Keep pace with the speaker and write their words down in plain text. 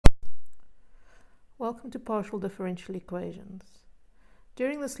Welcome to Partial Differential Equations.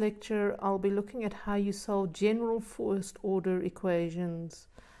 During this lecture, I'll be looking at how you solve general first-order equations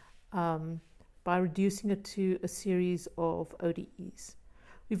by reducing it to a series of ODEs.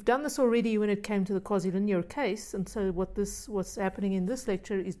 We've done this already when it came to the quasi-linear case, and so what's happening in this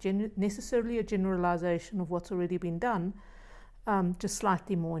lecture is necessarily a generalization of what's already been done, just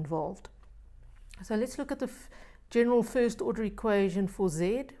slightly more involved. So let's look at the general first-order equation for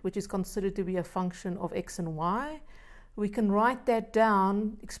z, which is considered to be a function of x and y. We can write that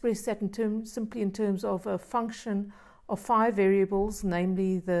down, express that simply in terms of a function of 5 variables,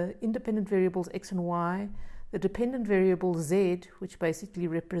 namely the independent variables x and y, the dependent variable z, which basically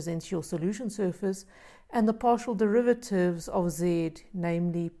represents your solution surface, and the partial derivatives of z,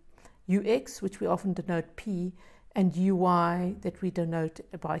 namely ux, which we often denote p, and uy, that we denote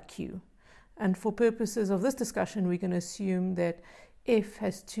by q. And for purposes of this discussion, we're going to assume that f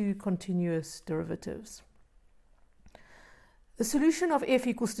has 2 continuous derivatives. The solution of f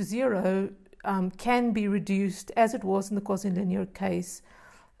equals to 0 can be reduced, as it was in the quasi-linear case,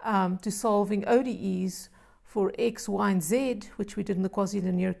 to solving ODEs for x, y, and z, which we did in the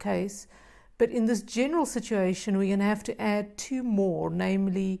quasi-linear case. But in this general situation, we're going to have to add 2 more,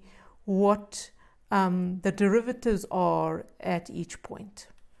 namely what the derivatives are at each point.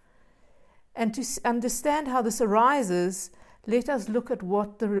 And to understand how this arises, let us look at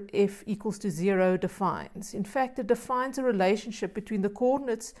what the f equals to 0 defines. In fact, it defines a relationship between the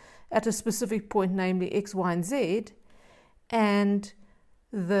coordinates at a specific point, namely x, y, and z, and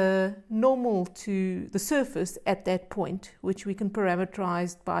the normal to the surface at that point, which we can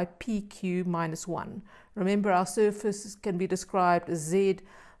parameterize by pq minus 1. Remember, our surface can be described as z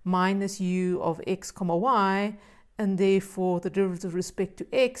minus u of x comma y, and therefore the derivative with respect to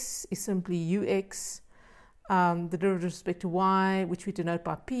x is simply ux, the derivative with respect to y, which we denote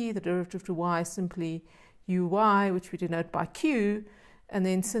by p, the derivative to y is simply uy, which we denote by q, and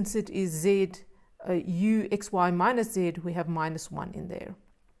then since it is z, uxy minus z, we have minus 1 in there.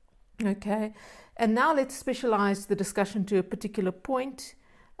 Okay, and now let's specialize the discussion to a particular point,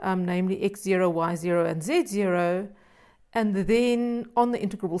 namely x0, y0, and z0, and then on the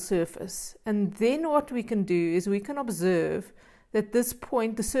integrable surface. And then what we can do is we can observe that this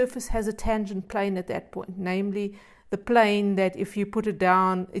point, the surface has a tangent plane at that point, namely the plane that if you put it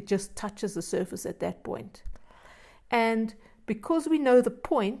down, it just touches the surface at that point. And because we know the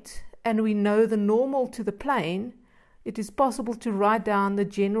point and we know the normal to the plane, it is possible to write down the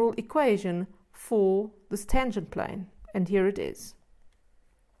general equation for this tangent plane. And here it is.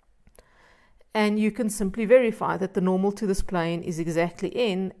 And you can simply verify that the normal to this plane is exactly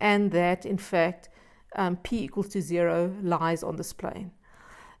n, and that in fact p equals to 0 lies on this plane.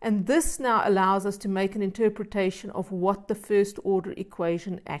 And this now allows us to make an interpretation of what the first order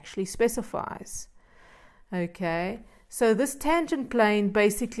equation actually specifies. Okay, so this tangent plane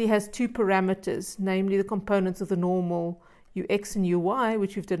basically has 2 parameters, namely the components of the normal ux and uy,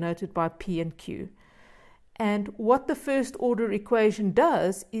 which we've denoted by p and q. And what the first order equation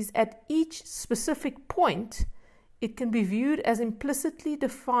does is at each specific point, it can be viewed as implicitly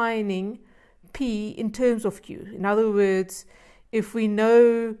defining p in terms of q. In other words, if we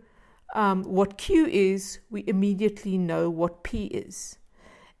know what q is, we immediately know what p is.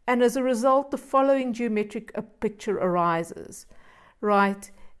 And as a result, the following geometric picture arises. Right,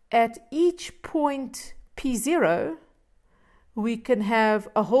 at each point p0, we can have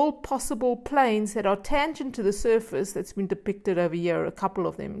a whole possible planes that are tangent to the surface that's been depicted over here, a couple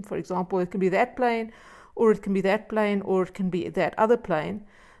of them. For example, it can be that plane, or it can be that plane, or it can be that other plane.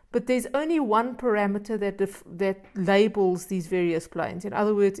 But there's only one parameter that labels these various planes. In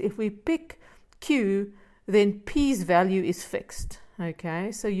other words, if we pick q, then p's value is fixed.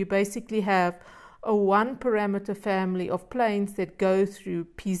 Okay, so you basically have a 1-parameter family of planes that go through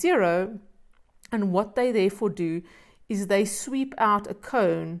p0, and what they therefore do is they sweep out a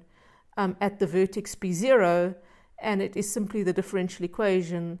cone at the vertex p0, and it is simply the differential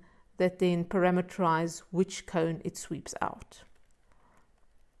equation that then parameterizes which cone it sweeps out.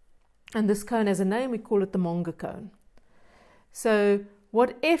 And this cone has a name, we call it the Monge cone. So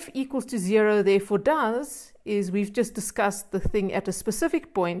what f equals to 0 therefore does is we've just discussed the thing at a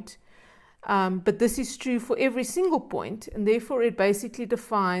specific point, but this is true for every single point, and therefore it basically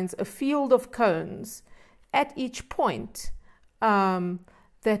defines a field of cones at each point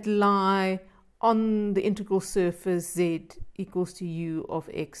that lie on the integral surface z equals to u of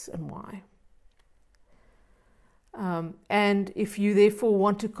x and y. And if you therefore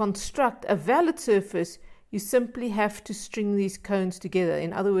want to construct a valid surface, you simply have to string these cones together.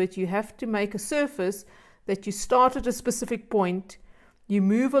 In other words, you have to make a surface that you start at a specific point, You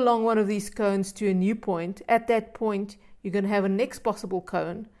move along one of these cones to a new point. At that point, you're going to have a next possible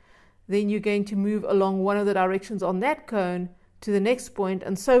cone. Then you're going to move along one of the directions on that cone to the next point,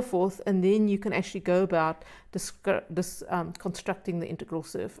 and so forth, and then you can actually go about constructing the integral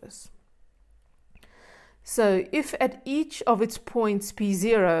surface. So if at each of its points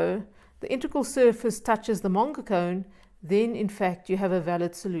P0, the integral surface touches the Monge cone, then in fact you have a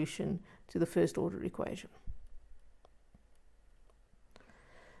valid solution to the first order equation.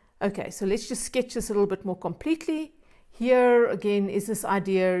 Okay, so let's just sketch this a little bit more completely. Here again is this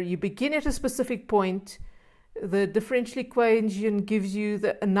idea: you begin at a specific point. The differential equation gives you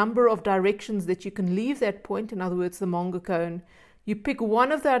a number of directions that you can leave that point, in other words, the Monge cone. You pick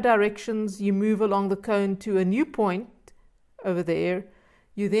one of the directions, you move along the cone to a new point over there.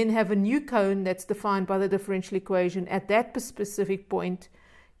 You then have a new cone that's defined by the differential equation at that specific point.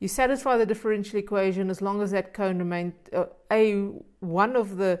 You satisfy the differential equation as long as that cone remains, one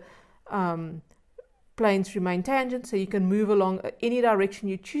of the planes remain tangent, so you can move along any direction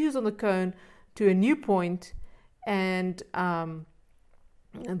you choose on the cone to a new point, and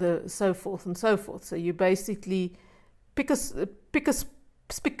so forth and so forth. So you basically pick a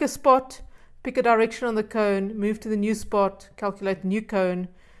spot, pick a direction on the cone, move to the new spot, calculate the new cone,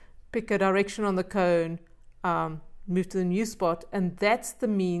 pick a direction on the cone, move to the new spot, and that's the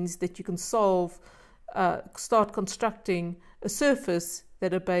means that you can start constructing a surface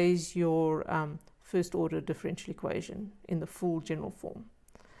that obeys your first order differential equation in the full general form.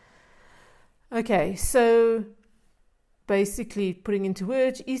 Okay, so basically putting into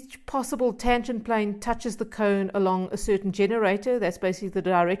words, each possible tangent plane touches the cone along a certain generator. That's basically the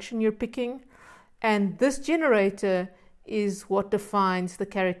direction you're picking. And this generator is what defines the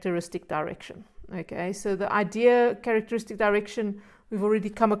characteristic direction. Okay, so the idea characteristic direction we've already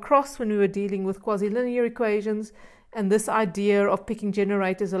come across when we were dealing with quasi-linear equations. And this idea of picking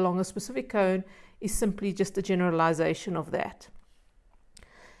generators along a specific cone is simply just a generalization of that.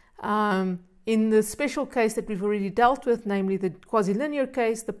 In the special case that we've already dealt with, namely the quasi-linear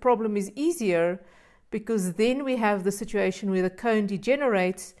case, the problem is easier because then we have the situation where the cone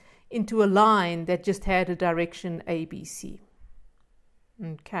degenerates into a line that just had a direction ABC.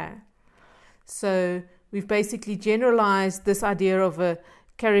 Okay, so we've basically generalized this idea of a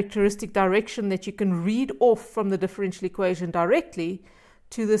characteristic direction that you can read off from the differential equation directly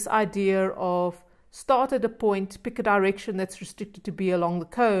to this idea of start at a point, pick a direction that's restricted to be along the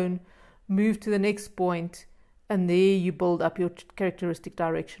cone, move to the next point, and there you build up your characteristic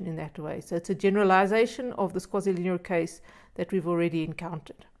direction in that way. So it's a generalization of this quasi-linear case that we've already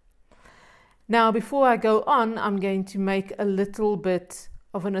encountered. Now, before I go on, I'm going to make a little bit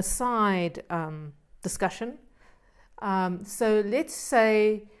of an aside discussion. So let's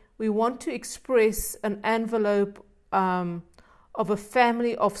say we want to express an envelope of a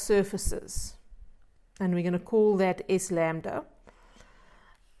family of surfaces, and we're going to call that S lambda.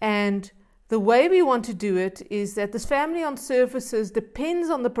 And the way we want to do it is that this family of surfaces depends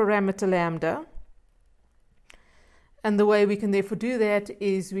on the parameter lambda. And the way we can therefore do that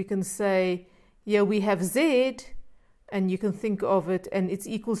is we can say, yeah, we have Z, and you can think of it, and it's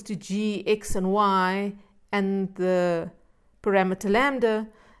equals to G, X, and Y, and the parameter lambda.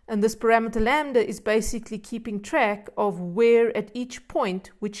 And this parameter lambda is basically keeping track of where at each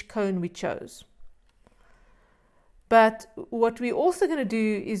point which cone we chose. But what we're also going to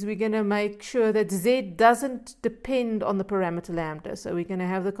do is we're going to make sure that Z doesn't depend on the parameter lambda. So we're going to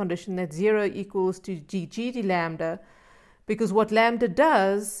have the condition that 0 equals to GD lambda, because what lambda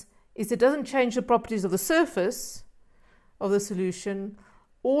does is it doesn't change the properties of the surface of the solution.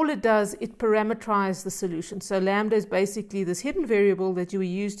 All it does, it parameterizes the solution. So lambda is basically this hidden variable that you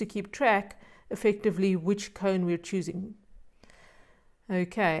use to keep track effectively which cone we're choosing.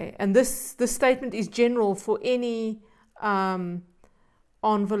 Okay, and this statement is general for any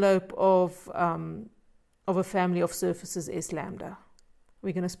envelope of a family of surfaces S lambda.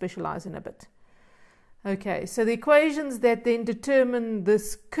 We're going to specialize in a bit. Okay, so the equations that then determine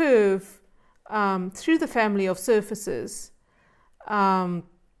this curve through the family of surfaces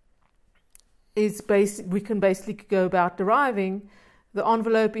we can basically go about deriving. The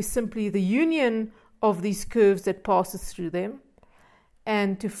envelope is simply the union of these curves that passes through them.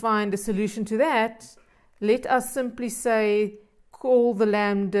 And to find a solution to that, let us simply say, call the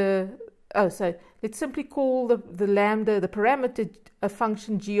lambda, let's simply call the lambda, the parameter, a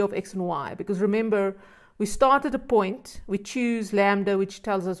function g of x and y. Because remember, we start at a point, we choose lambda, which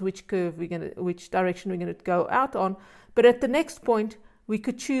tells us which direction we're going to go out on. But at the next point, we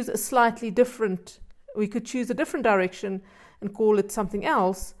could choose a different direction and call it something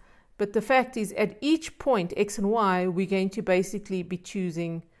else. But the fact is, at each point, x and y, we're going to basically be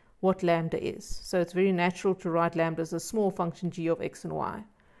choosing what lambda is. So it's very natural to write lambda as a small function g of x and y.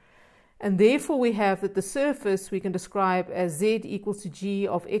 And therefore we have that the surface we can describe as z equals to g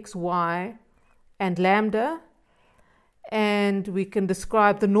of x, y, and lambda. And we can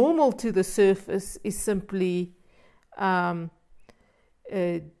describe the normal to the surface is simply dg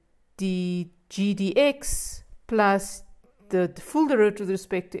dx plus the full derivative with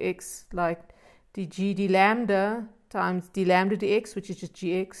respect to x, like dg d lambda times d lambda dx, which is just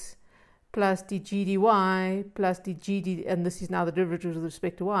gx, plus dg dy plus dg d, and this is now the derivative with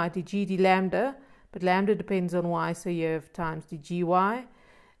respect to y, dg d lambda, but lambda depends on y, so you have times dgy,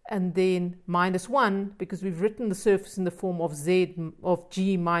 and then minus 1, because we've written the surface in the form of z of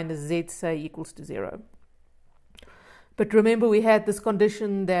g minus z, say, equals to 0. But remember, we had this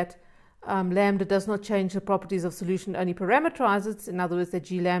condition that lambda does not change the properties of solution, only parameterizes it. In other words, that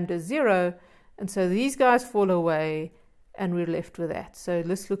g lambda is 0. And so these guys fall away, and we're left with that. So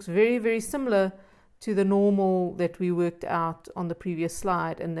this looks very, very similar to the normal that we worked out on the previous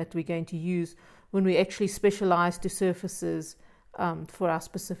slide, and that we're going to use when we actually specialize to surfaces for our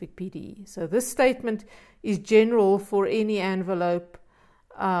specific PDE. So this statement is general for any envelope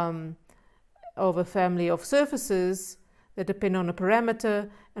of a family of surfaces that depend on a parameter.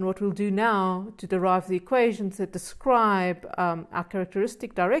 And what we'll do now to derive the equations that describe our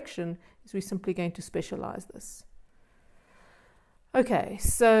characteristic direction is we're simply going to specialize this. Okay,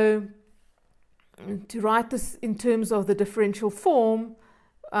 so to write this in terms of the differential form,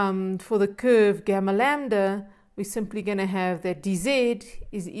 for the curve gamma lambda, we're simply going to have that dz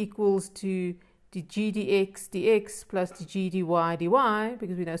is equals to dg dx dx plus dg dy dy,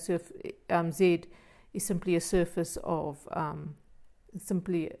 because we know z is simply a surface of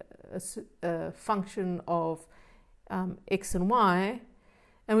simply a function of x and y.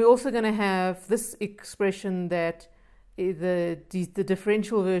 And we're also going to have this expression that the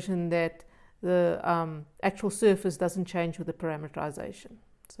differential version, that the actual surface doesn't change with the parameterization.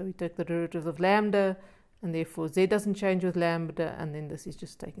 So we take the derivative of lambda, and therefore z doesn't change with lambda, and then this is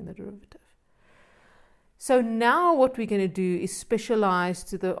just taking the derivative. So now what we're going to do is specialize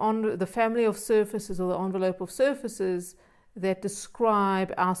to the family of surfaces, or the envelope of surfaces, that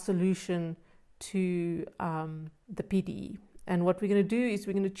describe our solution to the PDE. And what we're going to do is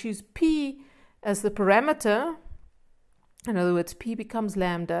we're going to choose P as the parameter. In other words, P becomes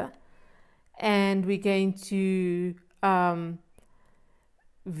lambda, and we're going to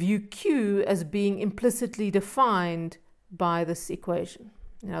view Q as being implicitly defined by this equation.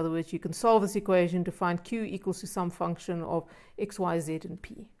 In other words, you can solve this equation to find Q equals to some function of x, y, z, and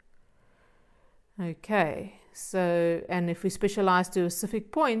P. Okay, so, and if we specialize to a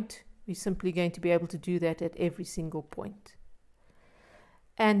specific point, we're simply going to be able to do that at every single point.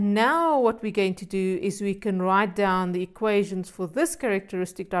 And now what we're going to do is we can write down the equations for this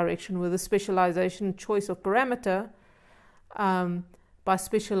characteristic direction with a specialization choice of parameter by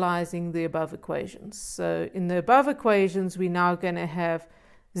specializing the above equations. So in the above equations, we're now going to have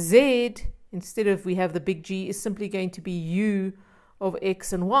z, instead of we have the big G, is simply going to be u of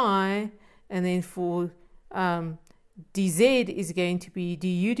x and y, and then for dz is going to be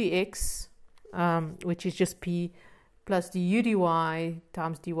du dx, which is just p, plus du dy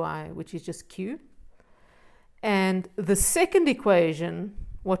times dy, which is just q. And the second equation,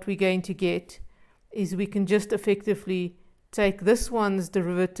 what we're going to get is we can just effectively take this one's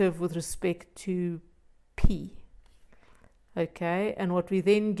derivative with respect to p. Okay, and what we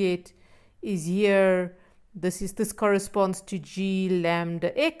then get is here, this corresponds to g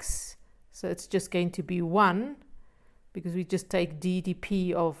lambda x, so it's just going to be 1, because we just take d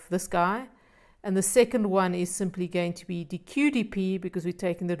dp of this guy. And the second one is simply going to be dq dp, because we're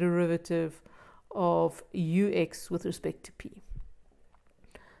taking the derivative of ux with respect to p.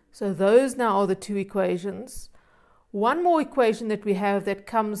 So those now are the two equations. One more equation that we have that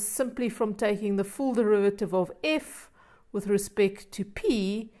comes simply from taking the full derivative of f with respect to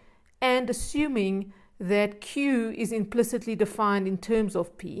p, and assuming that q is implicitly defined in terms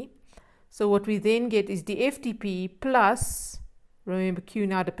of p. So what we then get is df dp plus, remember q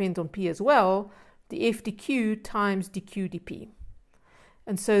now depends on p as well, df dq times dq dp.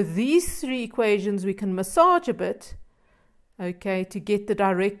 And so these three equations we can massage a bit, okay, to get the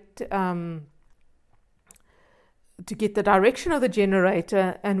direction of the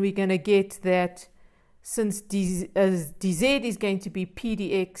generator. And we're going to get that since dz is going to be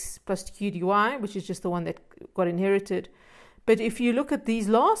pdx plus q dy, which is just the one that got inherited. But if you look at these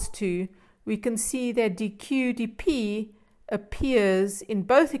last two, we can see that dq dp appears in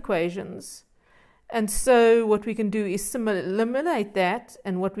both equations. And so what we can do is eliminate that,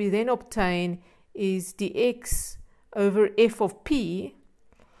 and what we then obtain is dx over f of p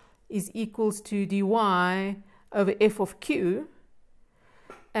is equals to dy over f of q,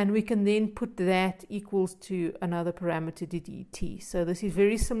 and we can then put that equals to another parameter dt. So this is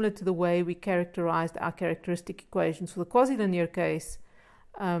very similar to the way we characterized our characteristic equations for the quasi-linear case,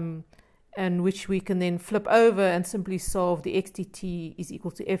 and which we can then flip over and simply solve the x dt is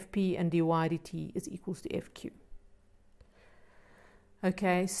equal to fp and dy dt is equals to fq.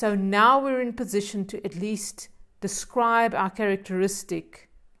 Okay, so now we're in position to at least describe our characteristic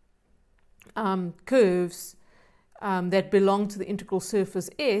curves that belong to the integral surface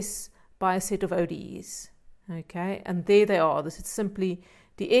S by a set of ODEs. Okay, and there they are. This is simply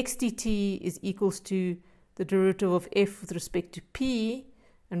the x dt is equals to the derivative of f with respect to p,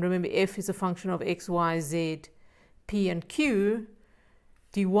 and remember f is a function of x, y, z, p and q.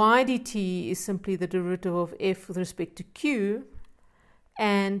 Dy dt is simply the derivative of f with respect to q,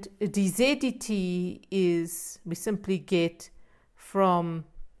 and dz dt is, we simply get from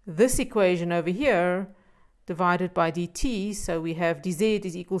this equation over here divided by dt, so we have dz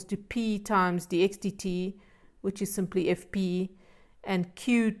is equals to p times dx dt, which is simply fp, and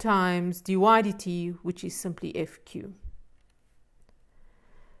q times dy dt, which is simply fq.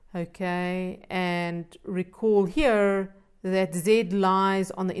 Okay, and recall here that z lies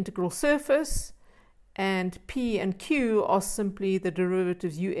on the integral surface, and p and q are simply the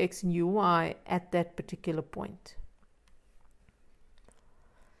derivatives ux and uy at that particular point.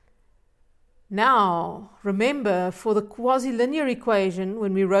 Now, remember, for the quasi-linear equation,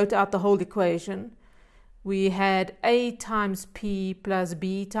 when we wrote out the whole equation, we had a times p plus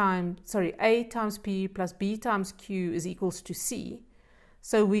b times, a times p plus b times q is equals to c.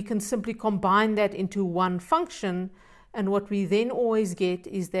 So we can simply combine that into one function, and what we then always get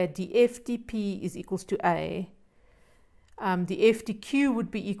is that df dp is equals to a, df dq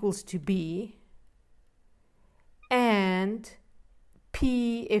would be equals to b, and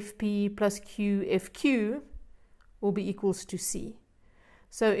p fp plus q fq will be equals to c.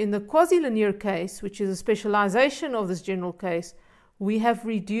 So in the quasi-linear case, which is a specialization of this general case, we have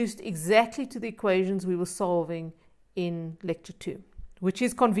reduced exactly to the equations we were solving in lecture 2, which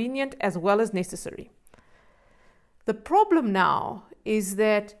is convenient as well as necessary. The problem now is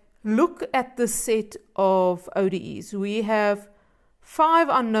that look at the set of ODEs. We have 5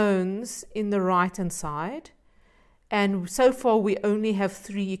 unknowns in the right-hand side, and so far we only have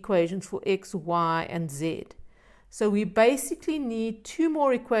 3 equations for x, y, and z. So we basically need 2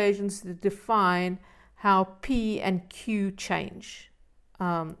 more equations to define how p and q change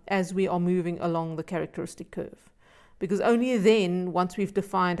as we are moving along the characteristic curve. Because only then, once we've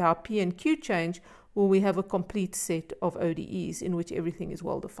defined how p and q change, will we have a complete set of ODEs in which everything is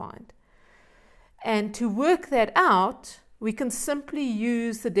well defined. And to work that out, we can simply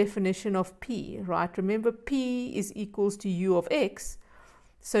use the definition of p, right? Remember, p is equals to u of x.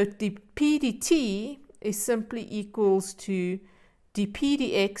 So the p dt is simply equals to dp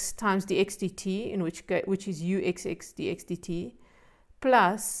dx times dx dt, which is uxx dx dt,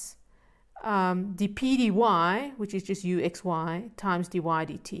 plus dp dy, which is just uxy, times dy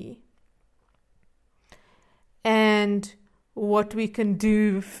dt. And what we can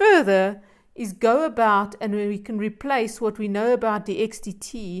do further is go about and we can replace what we know about dx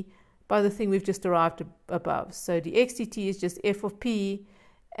dt by the thing we've just derived above. So dx dt is just f of p,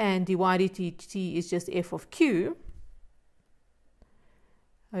 and dy dt is just f of q.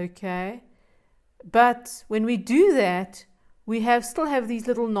 Okay, but when we do that, we still have these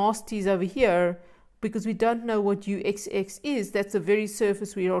little nasties over here because we don't know what uxx is. That's the very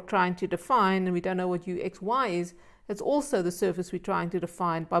surface we are trying to define, and we don't know what uxy is. That's also the surface we're trying to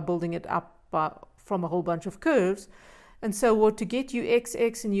define by building it up from a whole bunch of curves. And so to get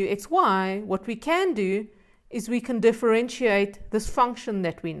uxx and uxy, what we can do is we can differentiate this function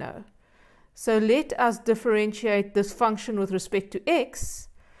that we know. So let us differentiate this function with respect to x,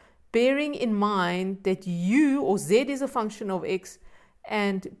 bearing in mind that u or z is a function of x,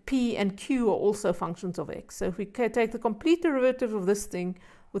 and p and q are also functions of x. So if we take the complete derivative of this thing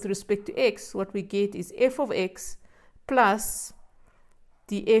with respect to x, what we get is f of x plus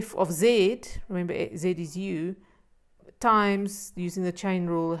the f of z, remember z is u, times, using the chain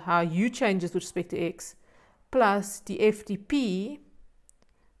rule, how u changes with respect to x, plus the f dp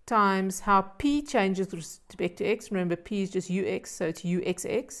times how p changes with respect to x. Remember, p is just ux, so it's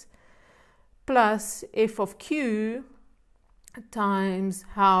uxx, plus f of q times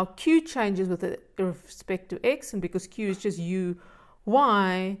how q changes with respect to x, and because q is just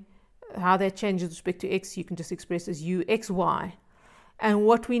uy, how that changes with respect to x you can just express as uxy. And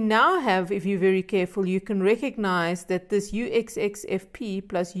what we now have, if you're very careful, you can recognize that this uxxfp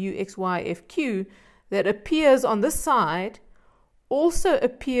plus uxyfq that appears on this side also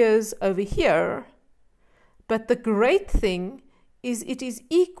appears over here. But the great thing is it is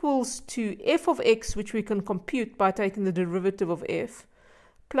equals to f of x, which we can compute by taking the derivative of f,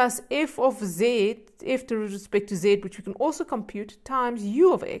 plus f of z, f with respect to z, which we can also compute, times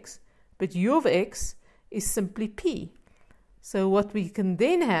u of x. But u of x is simply p. So what we can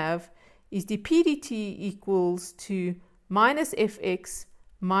then have is the PDT equals to minus fx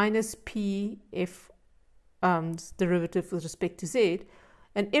minus p f derivative with respect to z.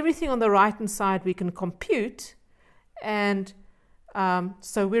 And everything on the right-hand side we can compute. And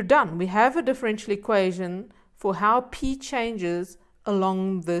so we're done. We have a differential equation for how p changes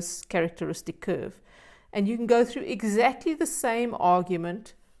along this characteristic curve. And you can go through exactly the same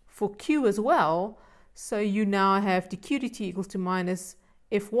argument for q as well. So you now have dqdt equals to minus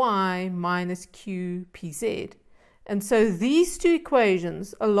fy minus qpz. And so these two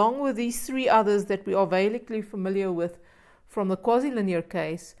equations, along with these three others that we are vaguely familiar with from the quasi-linear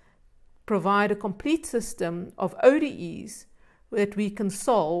case, provide a complete system of ODEs that we can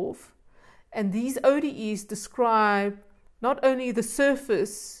solve. And these ODEs describe not only the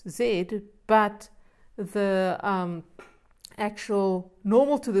surface Z, but the actual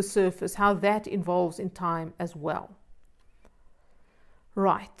normal to the surface, how that involves in time as well.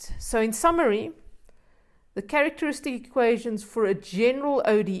 Right, so in summary, the characteristic equations for a general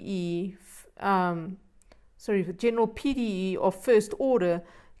ODE, for general PDE of first order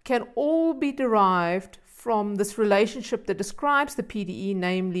can all be derived from this relationship that describes the PDE,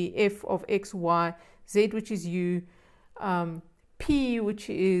 namely f of x, y, z, which is u, p, which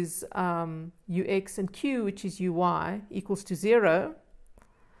is ux, and q, which is uy, equals to 0.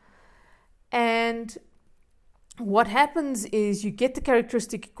 And what happens is you get the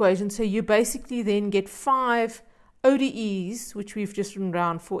characteristic equation, so you basically then get 5 ODEs, which we've just written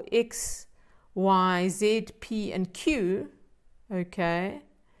down for x, y, z, p, and q, okay,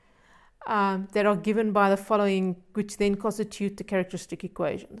 that are given by the following, which then constitute the characteristic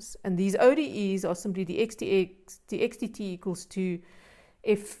equations. And these ODEs are simply the dt equals to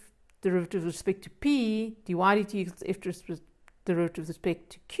f derivative with respect to p, dy dt equals f derivative with respect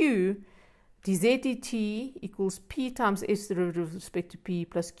to q, dz dt equals p times f derivative with respect to p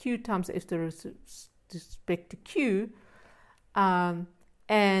plus q times f derivative with respect to q.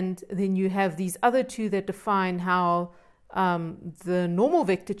 And then you have these other two that define how the normal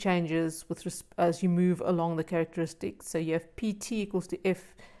vector changes as you move along the characteristics. So you have pt equals to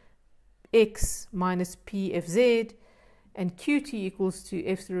fx minus pfz, and qt equals to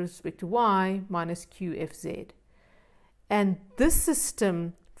f with respect to y minus qfz. And this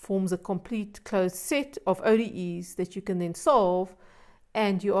system forms a complete closed set of ODEs that you can then solve,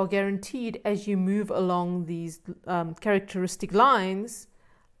 and you are guaranteed as you move along these characteristic lines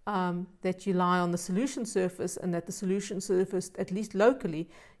that you lie on the solution surface, and that the solution surface, at least locally,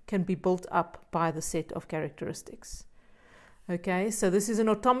 can be built up by the set of characteristics. Okay, so this is an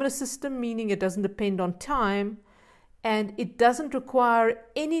autonomous system, meaning it doesn't depend on time, and it doesn't require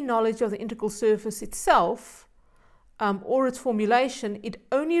any knowledge of the integral surface itself or its formulation. It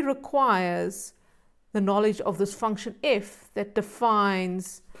only requires the knowledge of this function f that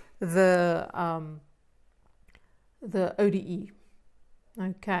defines the ODE.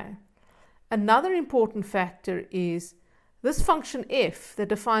 Okay. Another important factor is this function f that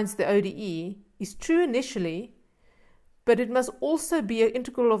defines the ODE is true initially, but it must also be an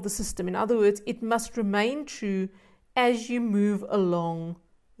integral of the system. In other words, it must remain true as you move along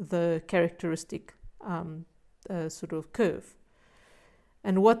the characteristic sort of curve.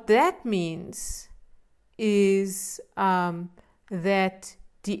 And what that means is that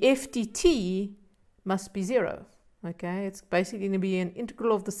the FDT must be 0. Okay, it's basically going to be an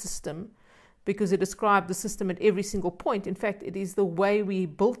integral of the system because it describes the system at every single point. In fact, it is the way we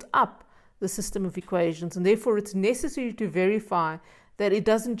built up the system of equations, and therefore it's necessary to verify that it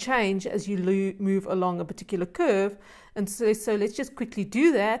doesn't change as you move along a particular curve. And so let's just quickly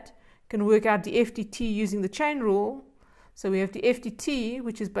do that. Can work out the FDT using the chain rule. So we have the FDT,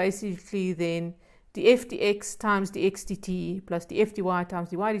 which is basically then the FDX times the XDT plus the FDY times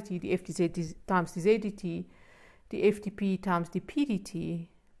the YDT, the FDZ times the ZDT, the FDP times the PDT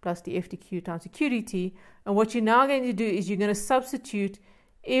plus the FDQ times the QDT. And what you're now going to do is you're going to substitute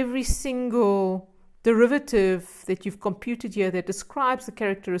every single derivative that you've computed here that describes the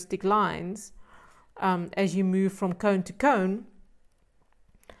characteristic lines as you move from cone to cone.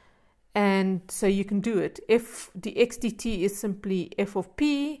 And so you can do it. If the XDT is simply f of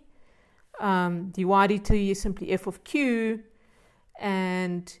p, the YDT is simply f of q,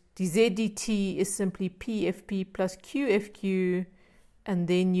 and dz dt is simply pfp plus qfq, and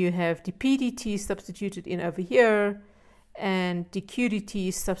then you have the pdt substituted in over here, and the qdt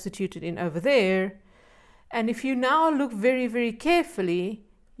is substituted in over there. And if you now look very, very carefully,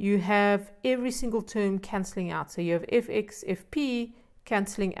 you have every single term cancelling out. So you have fx, fp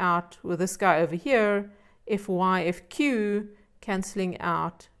cancelling out with this guy over here, fy, fq cancelling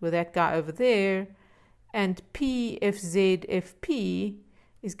out with that guy over there, and p, fz, fp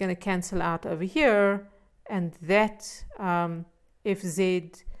is going to cancel out over here, and that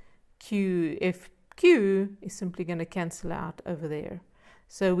fz, q, fq is simply going to cancel out over there.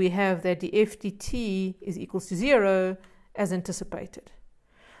 So we have that the f dt is equals to 0 as anticipated.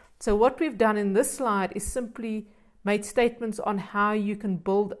 So what we've done in this slide is simply made statements on how you can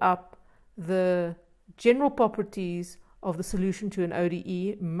build up the general properties of the solution to an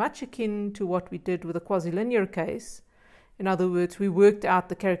ODE, much akin to what we did with a quasi-linear case. In other words, we worked out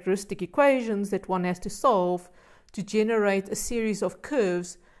the characteristic equations that one has to solve to generate a series of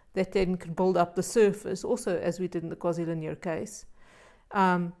curves that then can build up the surface, also as we did in the quasi-linear case.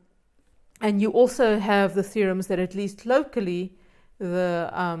 And you also have the theorems that at least locally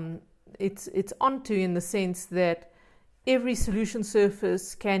it's onto, in the sense that every solution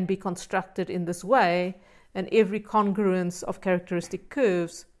surface can be constructed in this way, and every congruence of characteristic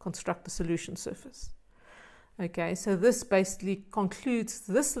curves construct the solution surface. Okay, so this basically concludes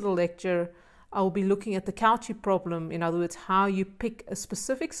this little lecture. I will be looking at the Cauchy problem, in other words, how you pick a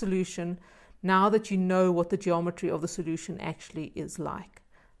specific solution now that you know what the geometry of the solution actually is like.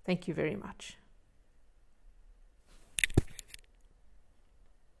 Thank you very much.